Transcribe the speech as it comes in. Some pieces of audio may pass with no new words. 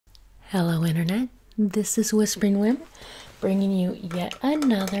Hello Internet, this is Whispering Whim, bringing you yet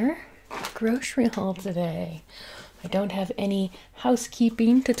another grocery haul today. I don't have any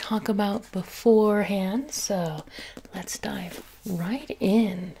housekeeping to talk about beforehand, so let's dive right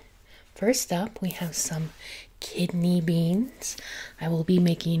in. First up, we have some kidney beans. I will be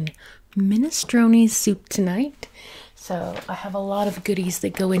making minestrone soup tonight, so I have a lot of goodies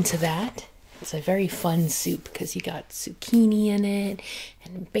that go into that. It's a very fun soup because you got zucchini in it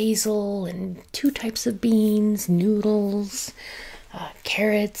and basil and two types of beans, noodles,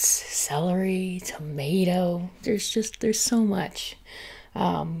 carrots, celery, tomato. There's so much.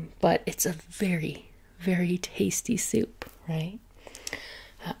 But it's a very, very tasty soup, right?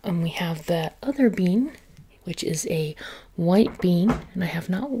 And we have the other bean, which is a white bean. And I have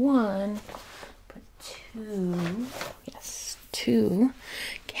not one, but two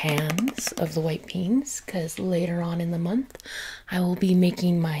cans of the white beans, because later on in the month I will be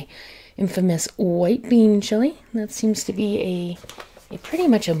making my infamous white bean chili. That seems to be a pretty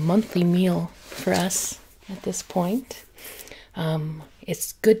much a monthly meal for us at this point.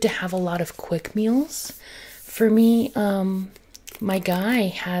 It's good to have a lot of quick meals. For me, my guy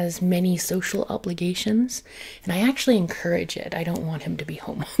has many social obligations, and I actually encourage it. I don't want him to be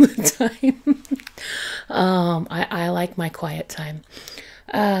home all the time. I like my quiet time.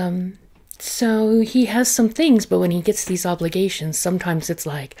 So he has some things, but when he gets these obligations, sometimes it's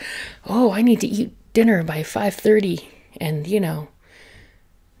like, oh, I need to eat dinner by 5:30. And,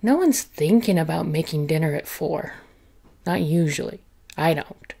 no one's thinking about making dinner at 4. Not usually. I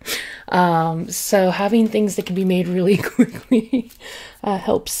don't. So having things that can be made really quickly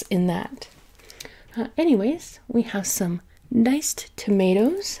helps in that. Anyways, we have some diced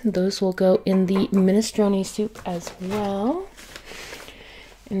tomatoes. Those will go in the minestrone soup as well.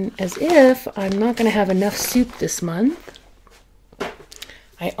 And as if I'm not going to have enough soup this month,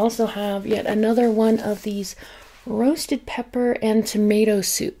 I also have yet another one of these roasted pepper and tomato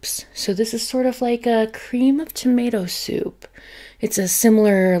soups. So this is sort of like a cream of tomato soup. It's a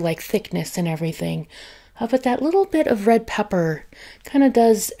similar thickness and everything. But that little bit of red pepper kind of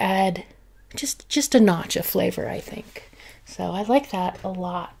does add just a notch of flavor, I think. So I like that a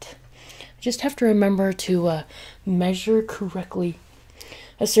lot. I just have to remember to measure correctly.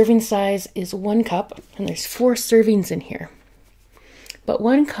 A serving size is 1 cup, and there's 4 servings in here. But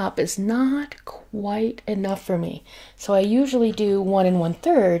 1 cup is not quite enough for me. So I usually do 1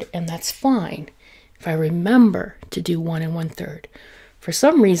 1/3, and that's fine if I remember to do 1 1/3. For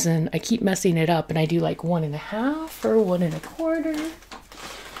some reason, I keep messing it up, and I do 1 1/2 or 1 1/4.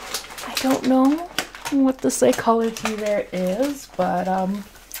 I don't know what the psychology there is, but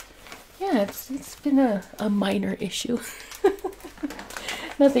yeah, it's been a minor issue.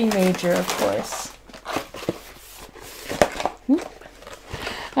 Nothing major, of course.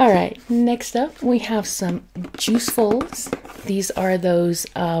 All right, next up we have some juicefuls. These are those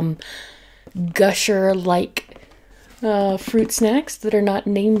gusher-like fruit snacks that are not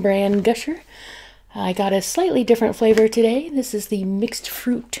name brand Gusher. I got a slightly different flavor today. This is the mixed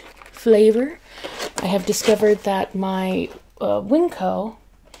fruit flavor. I have discovered that my Winco,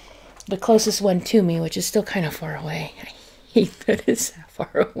 the closest one to me, which is still kind of far away, I hate that it's that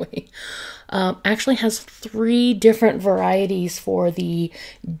far away, actually has 3 different varieties for the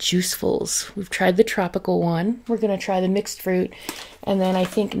juicefuls. We've tried the tropical one. We're going to try the mixed fruit. And then I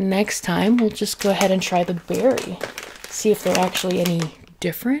think next time we'll just go ahead and try the berry. See if they're actually any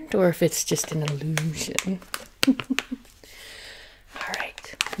different or if it's just an illusion. All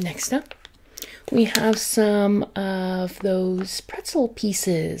right, next up, we have some of those pretzel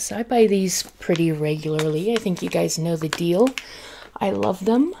pieces. I buy these pretty regularly. I think you guys know the deal. I love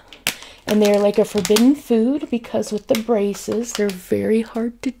them. And they're like a forbidden food because with the braces, they're very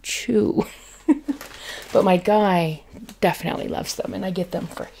hard to chew. But my guy definitely loves them, and I get them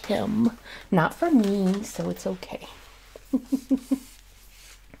for him, not for me, so it's okay.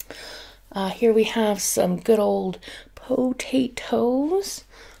 Here we have some good old potatoes.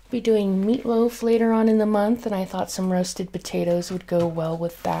 Be doing meatloaf later on in the month, and I thought some roasted potatoes would go well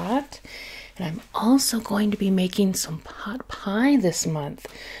with that. And I'm also going to be making some pot pie this month,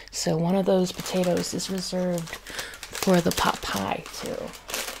 so one of those potatoes is reserved for the pot pie too.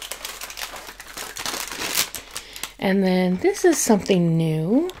 And then this is something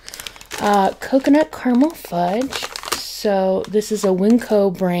new, coconut caramel fudge. So this is a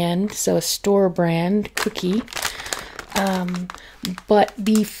Winco brand, so a store brand cookie. But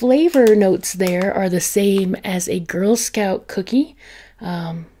the flavor notes there are the same as a Girl Scout cookie.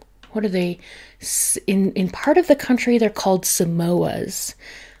 What are they? In part of the country, they're called Samoas,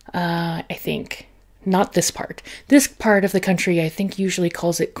 I think. not this part. This part of the country, I think, usually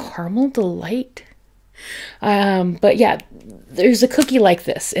calls it caramel delight. But yeah, there's a cookie like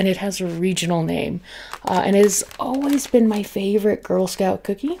this, and it has a regional name, and it has always been my favorite Girl Scout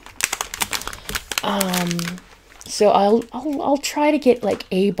cookie. So I'll try to get like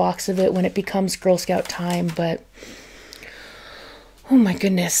a box of it when it becomes Girl Scout time, but oh my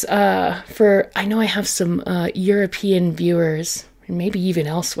goodness, I know I have some European viewers, and maybe even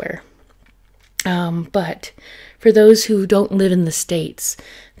elsewhere. But for those who don't live in the States,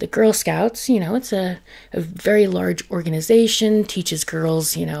 the Girl Scouts, it's a very large organization, teaches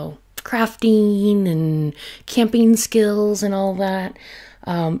girls, crafting and camping skills and all that.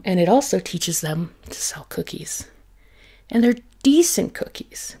 And it also teaches them to sell cookies. And they're decent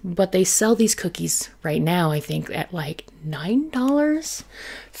cookies, but they sell these cookies right now, I think, at like $9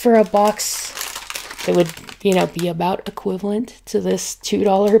 for a box that would, be about equivalent to this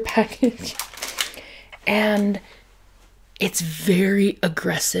 $2 package. And it's very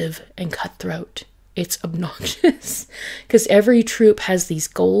aggressive and cutthroat. It's obnoxious because every troop has these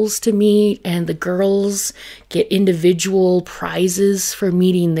goals to meet, and the girls get individual prizes for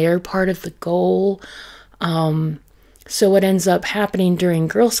meeting their part of the goal. So what ends up happening during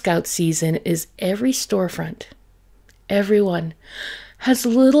Girl Scout season is every storefront, everyone has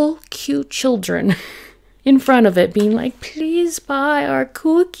little cute children in front of it being like, please buy our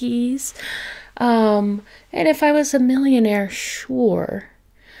cookies. And if I was a millionaire, sure.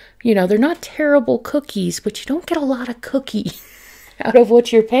 They're not terrible cookies, but you don't get a lot of cookie out of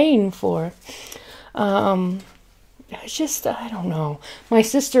what you're paying for. It's just, I don't know. My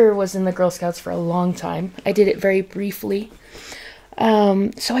sister was in the Girl Scouts for a long time. I did it very briefly.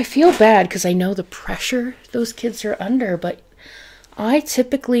 So I feel bad because I know the pressure those kids are under, but I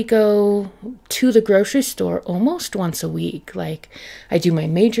typically go to the grocery store almost once a week. Like, I do my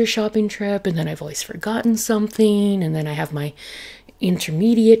major shopping trip, and then I've always forgotten something, and then I have my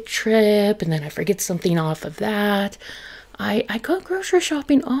intermediate trip, and then I forget something off of that. I go grocery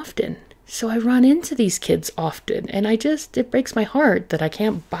shopping often, so I run into these kids often, and it breaks my heart that I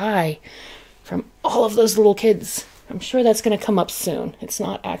can't buy from all of those little kids. I'm sure that's going to come up soon. It's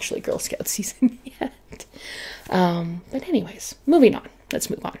not actually Girl Scout season yet. But anyways, moving on. Let's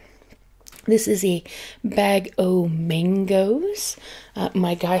move on. This is a bag o' mangoes.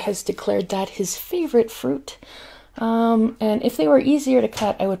 My guy has declared that his favorite fruit. And if they were easier to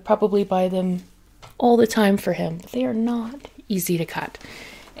cut, I would probably buy them all the time for him. But they are not easy to cut.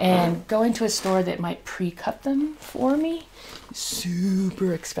 And going to a store that might pre-cut them for me is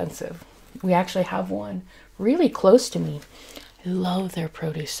super expensive. We actually have one really close to me. I love their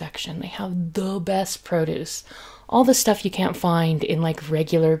produce section. They have the best produce. All the stuff you can't find in like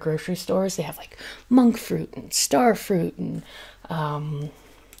regular grocery stores. They have like monk fruit and star fruit and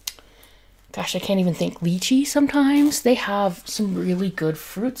gosh, I can't even think, lychee sometimes. They have some really good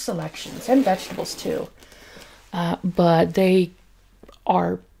fruit selections and vegetables too. But they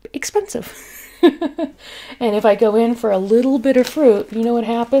are expensive. And if I go in for a little bit of fruit, you know what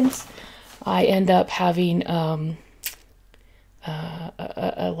happens? I end up having a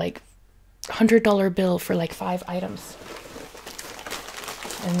like $100 bill for like 5 items.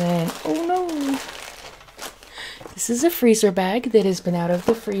 And then, oh no, this is a freezer bag that has been out of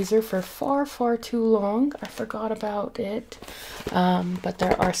the freezer for far, far too long. I forgot about it. But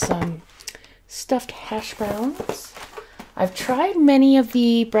there are some stuffed hash browns. I've tried many of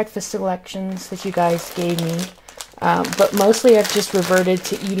the breakfast selections that you guys gave me, but mostly I've just reverted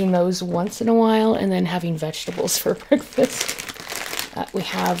to eating those once in a while and then having vegetables for breakfast. We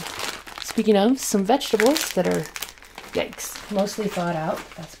have, speaking of, some vegetables that are, yikes, mostly thawed out.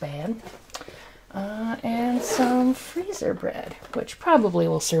 That's bad. And some freezer bread, which probably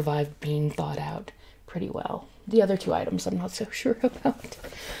will survive being thawed out pretty well. The other 2 items I'm not so sure about.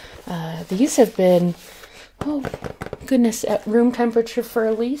 These have been, oh goodness, at room temperature for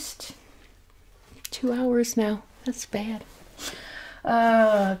at least 2 hours now. That's bad.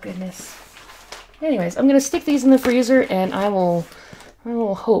 Oh goodness. Anyways, I'm gonna stick these in the freezer, and I will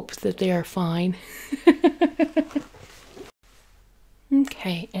hope that they are fine.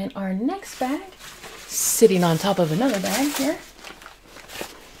 Okay, and our next bag, sitting on top of another bag here,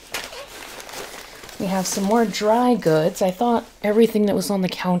 we have some more dry goods. I thought everything that was on the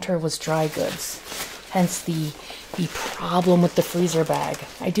counter was dry goods, hence the problem with the freezer bag.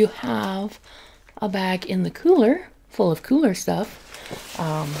 I do have a bag in the cooler full of cooler stuff.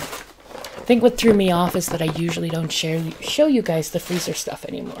 I think what threw me off is that I usually don't show you guys the freezer stuff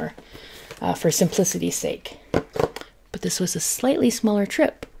anymore, for simplicity's sake. But this was a slightly smaller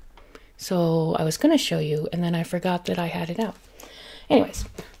trip, so I was going to show you, and then I forgot that I had it out. Anyways,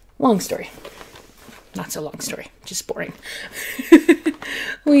 long story. not so long story, just boring.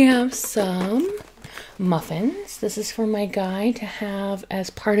 We have some muffins. This is for my guy to have as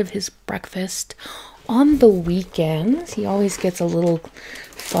part of his breakfast on the weekends. He always gets a little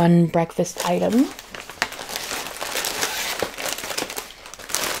fun breakfast item.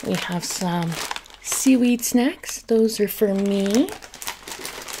 We have some seaweed snacks. Those are for me.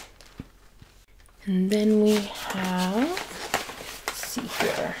 And then we have, let's see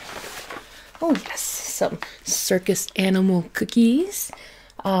here. Oh yes, some circus animal cookies.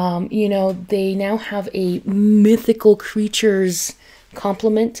 You know, they now have a mythical creatures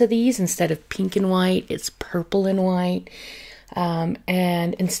complement to these. Instead of pink and white, it's purple and white.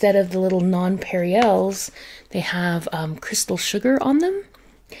 And instead of the little nonpareils, they have crystal sugar on them.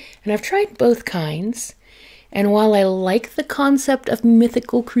 And I've tried both kinds. And while I like the concept of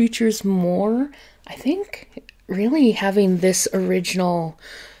mythical creatures more, I think really having this original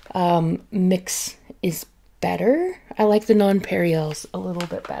mix is better. I like the nonpareils a little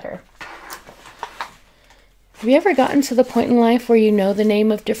bit better. Have you ever gotten to the point in life where you know the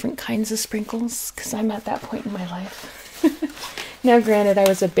name of different kinds of sprinkles? Because I'm at that point in my life. Now, granted, I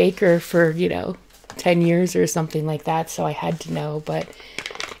was a baker for, 10 years or something like that, so I had to know, but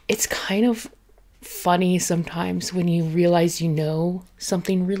it's kind of funny sometimes when you realize you know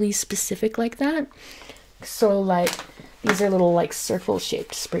something really specific like that. So, like, these are little, like,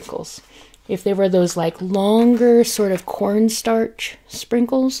 circle-shaped sprinkles. If they were those, like, longer sort of cornstarch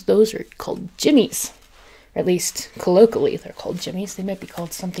sprinkles, those are called jimmies. Or at least colloquially, they're called jimmies. They might be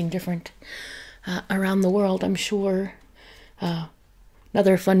called something different around the world, I'm sure.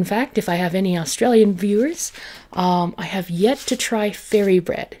 Another fun fact, if I have any Australian viewers, I have yet to try fairy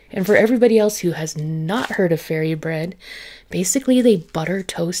bread. And for everybody else who has not heard of fairy bread, basically they butter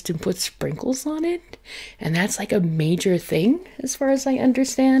toast and put sprinkles on it. And that's like a major thing as far as I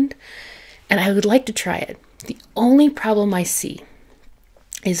understand. And I would like to try it. The only problem I see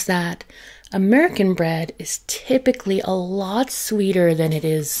is that American bread is typically a lot sweeter than it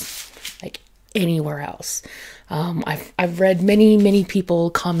is like anywhere else. I've read many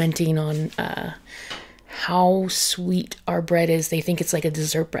people commenting on how sweet our bread is. They think it's like a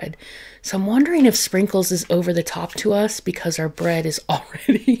dessert bread. So I'm wondering if sprinkles is over the top to us because our bread is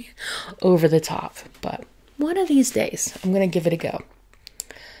already over the top. But one of these days, I'm going to give it a go.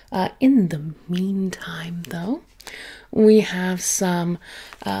 In the meantime, though, we have some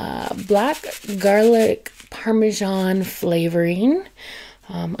black garlic parmesan flavoring.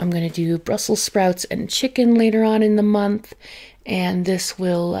 I'm going to do Brussels sprouts and chicken later on in the month, and this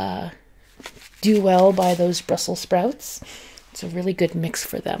will do well by those Brussels sprouts. It's a really good mix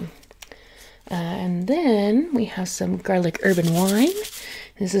for them. And then we have some garlic urban wine.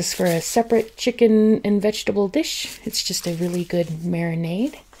 This is for a separate chicken and vegetable dish. It's just a really good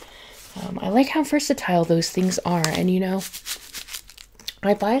marinade. I like how versatile those things are, and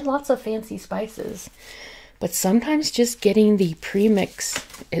I buy lots of fancy spices, but sometimes just getting the premix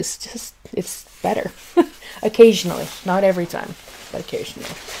is it's better. Occasionally, not every time, but occasionally.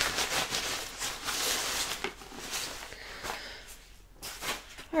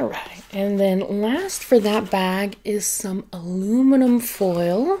 All right, and then last for that bag is some aluminum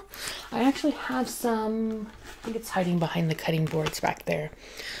foil. I actually have some, I think it's hiding behind the cutting boards back there.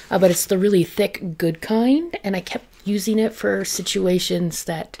 But it's the really thick, good kind, and I kept using it for situations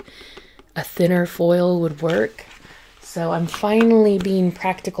that a thinner foil would work. So I'm finally being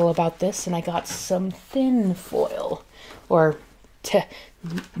practical about this, and I got some thin foil, or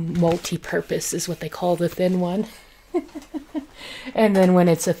multi-purpose is what they call the thin one. And then when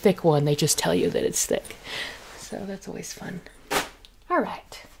it's a thick one, they just tell you that it's thick. So that's always fun. All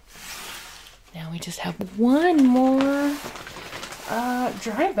right. Now we just have one more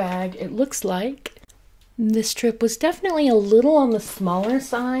dry bag, it looks like. This trip was definitely a little on the smaller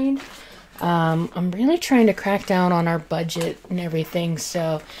side. I'm really trying to crack down on our budget and everything,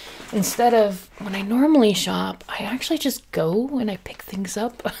 so instead of when I normally shop, I actually just go and I pick things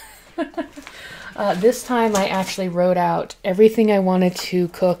up. This time I actually wrote out everything I wanted to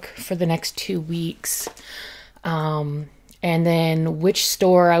cook for the next 2 weeks, and then which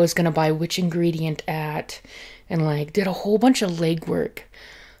store I was going to buy which ingredient at, and like did a whole bunch of legwork.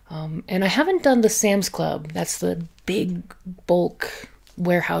 And I haven't done the Sam's Club. That's the big bulk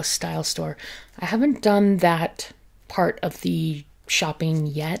warehouse style store. I haven't done that part of the shopping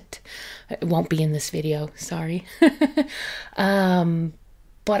yet. It won't be in this video, sorry.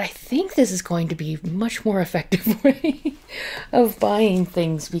 But I think this is going to be a much more effective way of buying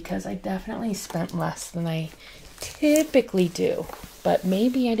things because I definitely spent less than I typically do. But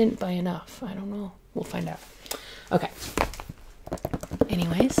maybe I didn't buy enough. I don't know. We'll find out. Okay.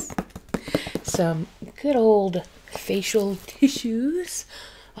 Anyways, so some good old facial tissues.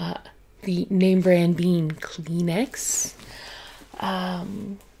 The name brand being Kleenex.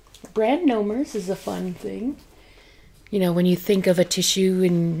 Brand nomers is a fun thing. You know, when you think of a tissue,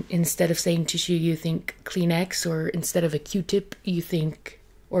 and instead of saying tissue, you think Kleenex, or instead of a Q-tip, you think,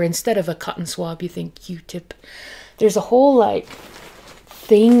 or instead of a cotton swab, you think Q-tip. There's a whole, like,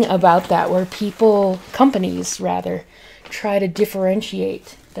 thing about that where companies rather, try to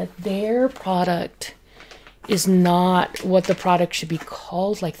differentiate that their product is not what the product should be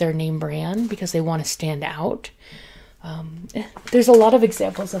called, like their name brand, because they want to stand out. There's a lot of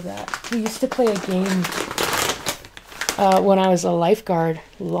examples of that. We used to play a game when I was a lifeguard,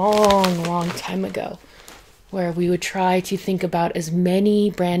 long time ago, where we would try to think about as many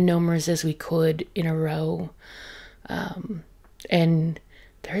brand nomers as we could in a row. And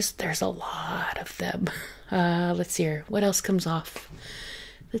there's a lot of them. Let's see here. What else comes off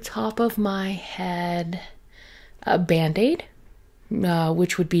the top of my head? A Band-Aid,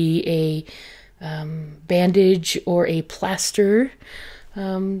 which would be a bandage or a plaster,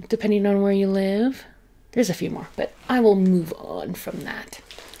 depending on where you live. There's a few more, but I will move on from that.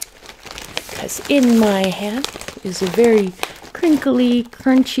 Because in my hand is a very crinkly,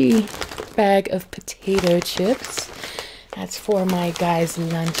 crunchy bag of potato chips. That's for my guys'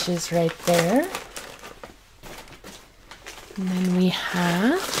 lunches right there. And then we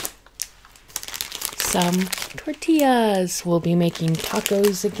have some tortillas. We'll be making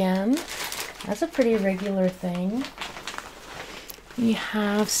tacos again. That's a pretty regular thing. We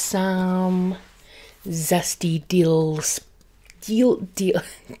have some zesty dill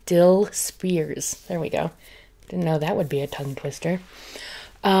spears. There we go. Didn't know that would be a tongue twister.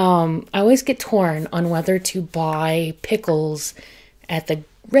 I always get torn on whether to buy pickles at the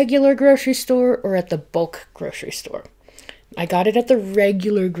regular grocery store or at the bulk grocery store. I got it at the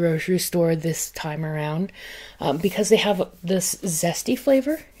regular grocery store this time around because they have this zesty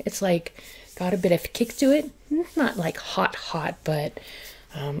flavor. It's like got a bit of kick to it. Not like hot, but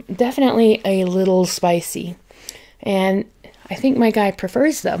definitely a little spicy. And I think my guy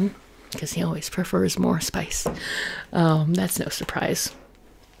prefers them because he always prefers more spice. That's no surprise.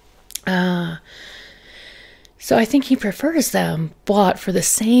 So I think he prefers them, but for the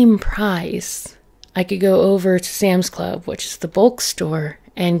same price, I could go over to Sam's Club, which is the bulk store,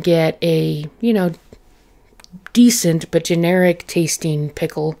 and get a, decent but generic tasting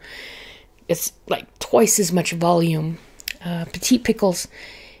pickle. It's like twice as much volume, petite pickles.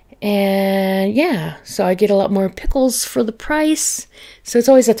 And yeah, so I get a lot more pickles for the price. So it's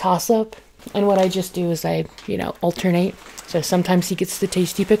always a toss-up. And what I just do is I, alternate. So sometimes he gets the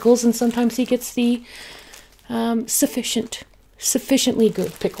tasty pickles and sometimes he gets the sufficiently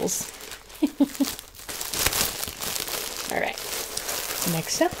good pickles. All right,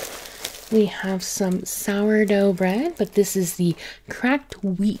 next up we have some sourdough bread, but this is the cracked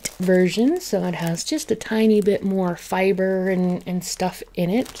wheat version, so it has just a tiny bit more fiber and stuff in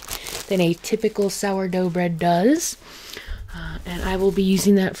it than a typical sourdough bread does. And I will be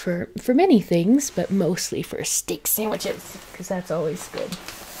using that for many things, but mostly for steak sandwiches, because that's always good.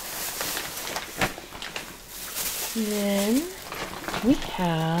 And then we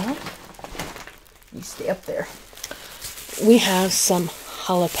have, you stay up there. We have some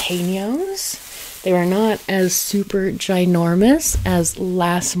jalapenos. They are not as super ginormous as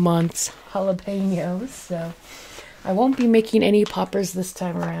last month's jalapenos, so I won't be making any poppers this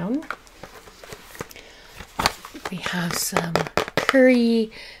time around. We have some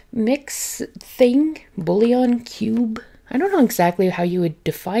curry mix thing, bouillon cube. I don't know exactly how you would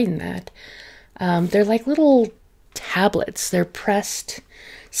define that. They're like little tablets. They're pressed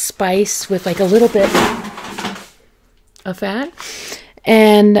spice with like a little bit of fat.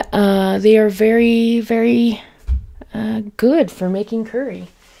 And they are very, very good for making curry.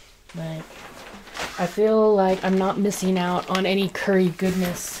 Like, I feel like I'm not missing out on any curry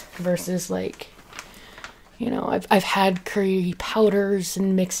goodness versus like, I've had curry powders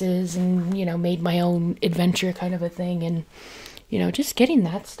and mixes and, made my own adventure kind of a thing. And, just getting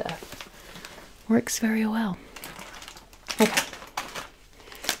that stuff works very well. Okay.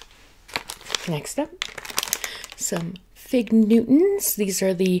 Next up, some Fig Newtons. These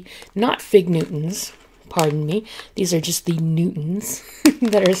are the, not Fig Newtons, pardon me. These are just the Newtons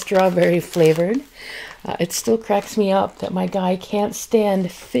that are strawberry flavored. It still cracks me up that my guy can't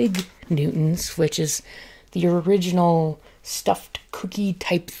stand Fig Newtons, which is the original stuffed cookie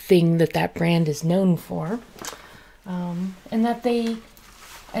type thing that brand is known for. And that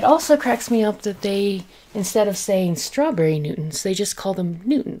it also cracks me up that they, instead of saying strawberry Newtons, they just call them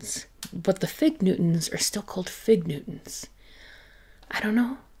Newtons. But the Fig Newtons are still called Fig Newtons. I don't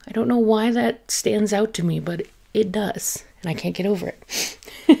know. I don't know why that stands out to me, but it does, and I can't get over it.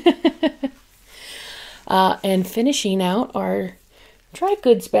 And finishing out our dry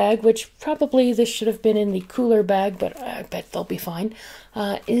goods bag, which probably this should have been in the cooler bag, but I bet they'll be fine,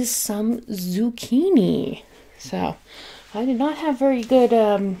 is some zucchini. So I did not have very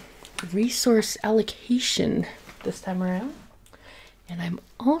good resource allocation this time around. And I'm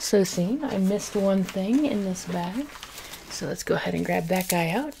also seeing I missed one thing in this bag. So let's go ahead and grab that guy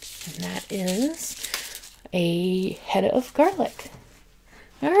out. And that is a head of garlic.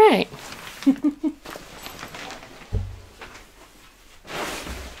 All right.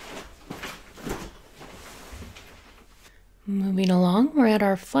 Moving along, we're at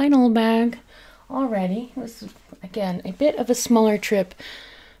our final bag already. It was, again, a bit of a smaller trip,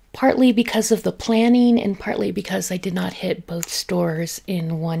 partly because of the planning and partly because I did not hit both stores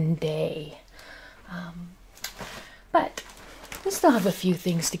in one day. But we still have a few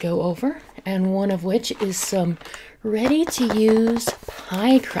things to go over, and one of which is some ready-to-use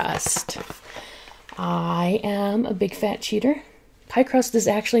pie crust. I am a big fat cheater. Pie crust is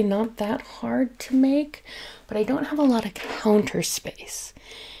actually not that hard to make, but I don't have a lot of counter space.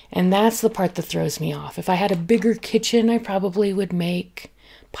 And that's the part that throws me off. If I had a bigger kitchen, I probably would make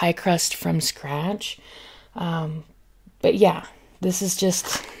pie crust from scratch. But yeah, this is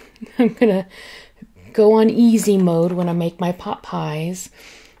just, I'm gonna go on easy mode when I make my pot pies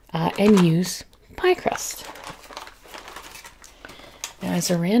and use pie crust. Now,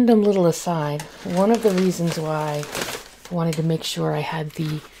 as a random little aside, one of the reasons why I wanted to make sure I had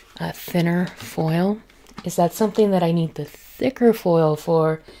the thinner foil is that something that I need the thicker foil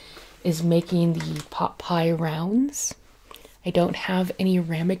for is making the pot pie rounds. I don't have any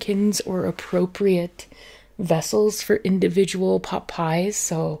ramekins or appropriate vessels for individual pot pies,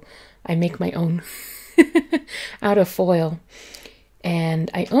 so I make my own out of foil. And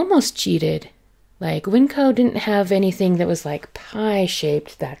I almost cheated. Like, Winco didn't have anything that was like pie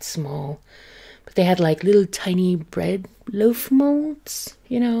shaped that small, but they had like little tiny bread loaf molds,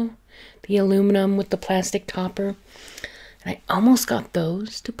 you know, the aluminum with the plastic topper. And I almost got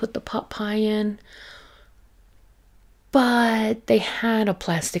those to put the pot pie in, but they had a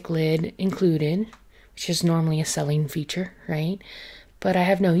plastic lid included, which is normally a selling feature, right? But I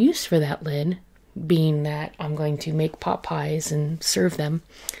have no use for that lid, being that I'm going to make pot pies and serve them.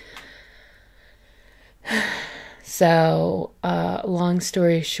 So, long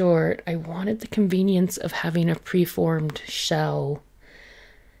story short, I wanted the convenience of having a preformed shell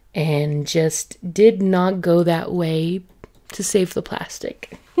and just did not go that way to save the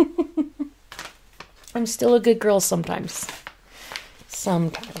plastic. I'm still a good girl sometimes.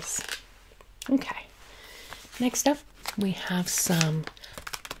 Sometimes. Okay. Next up, we have some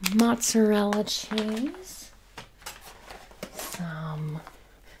mozzarella cheese, some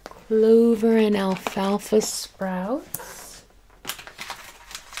clover and alfalfa sprouts,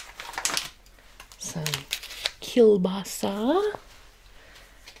 some kielbasa.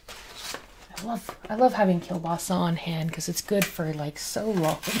 I love having kielbasa on hand because it's good for like so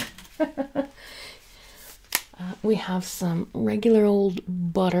long. We have some regular old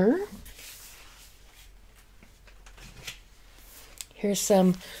butter. Here's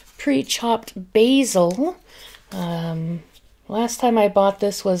some pre-chopped basil. Last time I bought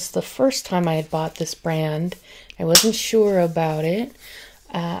this was the first time I had bought this brand. I wasn't sure about it,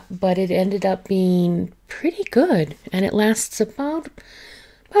 but it ended up being pretty good, and it lasts about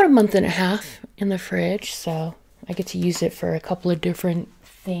a month and a half in the fridge, so I get to use it for a couple of different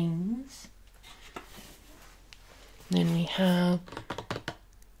things. Then we have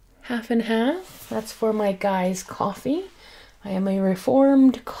half and half. That's for my guy's coffee. I am a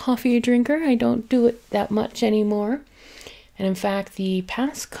reformed coffee drinker. I don't do it that much anymore. And in fact, the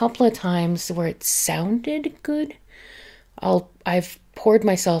past couple of times where it sounded good, I've poured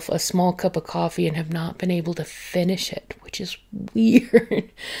myself a small cup of coffee and have not been able to finish it, which is weird.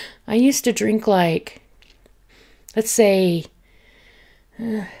 I used to drink like, let's say,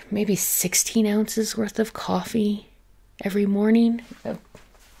 maybe 16 ounces worth of coffee every morning.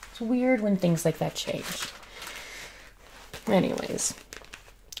 It's weird when things like that change. Anyways,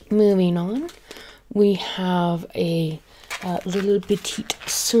 moving on, we have a little petite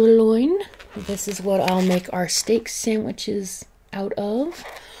sirloin. This is what I'll make our steak sandwiches out of.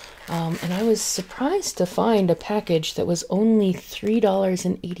 And I was surprised to find a package that was only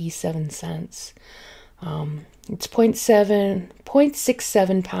 $3.87. It's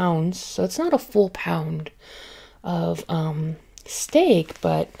 0.67 pounds, so it's not a full pound of steak,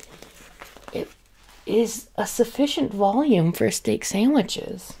 but it is a sufficient volume for steak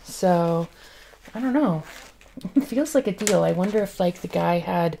sandwiches. So, I don't know. It feels like a deal. I wonder if like the guy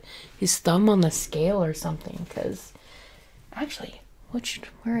had his thumb on the scale or something, because actually,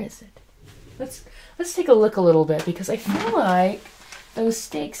 where is it? Let's take a look a little bit, because I feel like those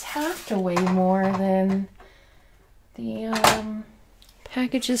steaks have to weigh more than the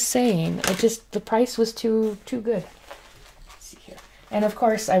package is saying. The price was too good. Let's see here. And of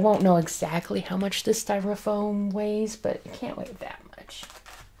course, I won't know exactly how much this styrofoam weighs, but it can't weigh that much.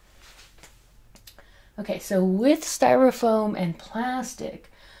 Okay, so with styrofoam and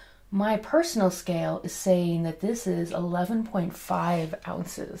plastic, my personal scale is saying that this is 11.5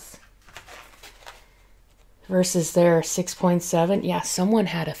 ounces versus their 6.7. Yeah, someone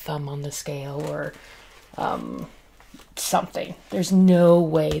had a thumb on the scale or something. There's no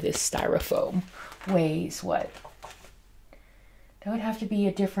way this styrofoam weighs what? That would have to be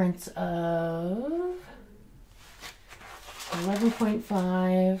a difference of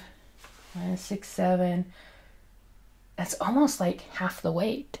 11.5 minus 6.7. That's almost like half the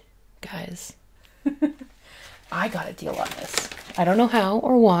weight, guys. I got a deal on this. I don't know how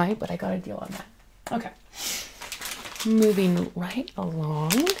or why, but I got a deal on that. Okay. Moving right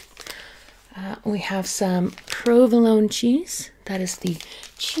along. We have some provolone cheese. That is the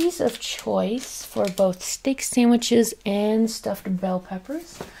cheese of choice for both steak sandwiches and stuffed bell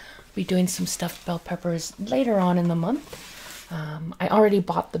peppers. We'll be doing some stuffed bell peppers later on in the month. I already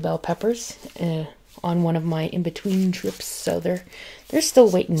bought the bell peppers on one of my in-between trips, so they're still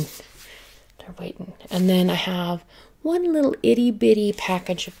waiting. They're waiting. And then I have one little itty-bitty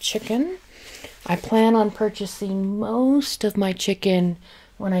package of chicken. I plan on purchasing most of my chicken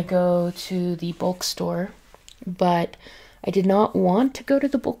when I go to the bulk store, but I did not want to go to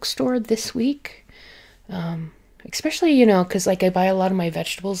the bulk store this week, especially, you know, because like I buy a lot of my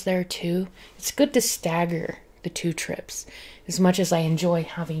vegetables there too. It's good to stagger the two trips. As much as I enjoy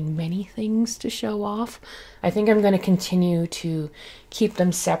having many things to show off, I think I'm going to continue to keep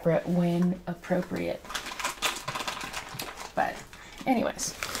them separate when appropriate. But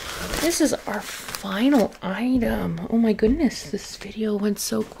anyways, this is our final item. Oh my goodness, this video went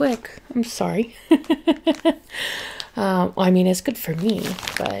so quick. I'm sorry. I mean, it's good for me,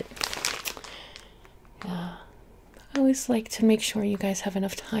 but I always like to make sure you guys have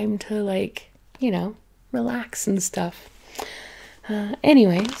enough time to, like, you know, relax and stuff.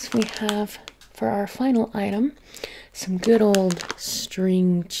 Anyways, we have for our final item some good old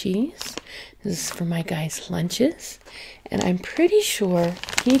string cheese. This is for my guy's lunches, and I'm pretty sure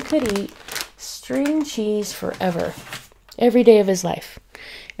he could eat string cheese forever, every day of his life,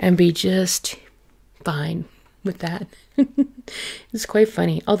 and be just fine with that. It's quite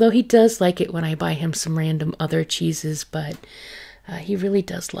funny, although he does like it when I buy him some random other cheeses, but he really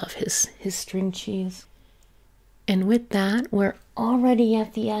does love his string cheese. And with that, we're already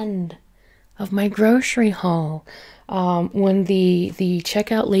at the end of my grocery haul. When the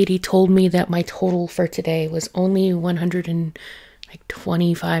checkout lady told me that my total for today was only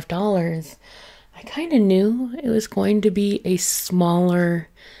 $125, I kind of knew it was going to be a smaller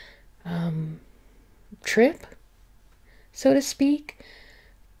trip, so to speak.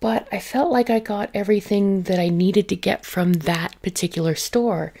 But I felt like I got everything that I needed to get from that particular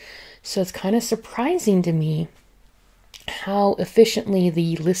store. So it's kind of surprising to me how efficiently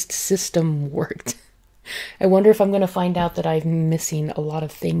the list system worked. I wonder if I'm going to find out that I'm missing a lot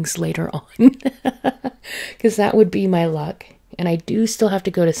of things later on, because that would be my luck. And I do still have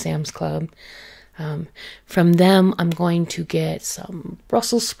to go to Sam's Club. From them, I'm going to get some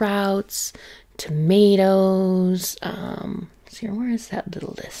Brussels sprouts, tomatoes. See, where is that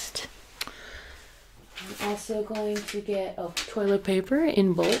little list? I'm also going to get toilet paper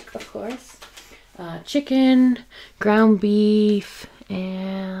in bulk, of course. Chicken, ground beef,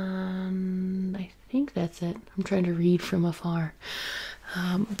 and I think that's it. I'm trying to read from afar.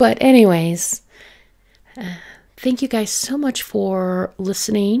 But anyways, thank you guys so much for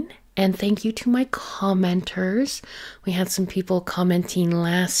listening, and thank you to my commenters. We had some people commenting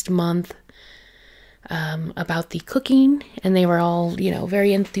last month about the cooking, and they were all, you know,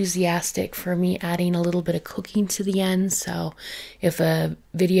 very enthusiastic for me adding a little bit of cooking to the end. So if a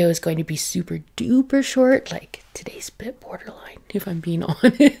video is going to be super duper short, like today's bit borderline, if I'm being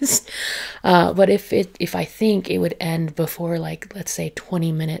honest, but if I think it would end before, like, let's say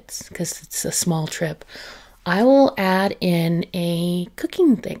 20 minutes, because it's a small trip, I will add in a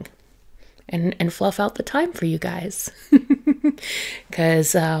cooking thing and fluff out the time for you guys,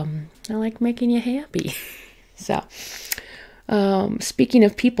 because I like making you happy. So speaking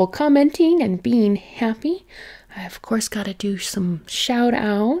of people commenting and being happy, I of course got to do some shout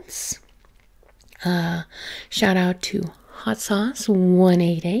outs. Shout out to Hot Sauce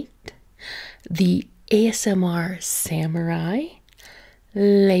 188, the ASMR Samurai,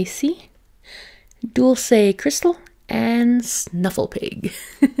 Lacey, Dulce Crystal, and Snuffle Pig.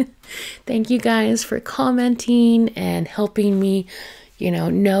 Thank you guys for commenting and helping me,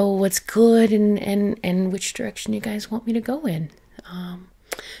 know what's good and which direction you guys want me to go in.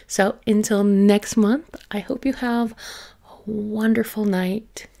 So until next month, I hope you have a wonderful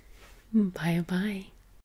night. Bye bye.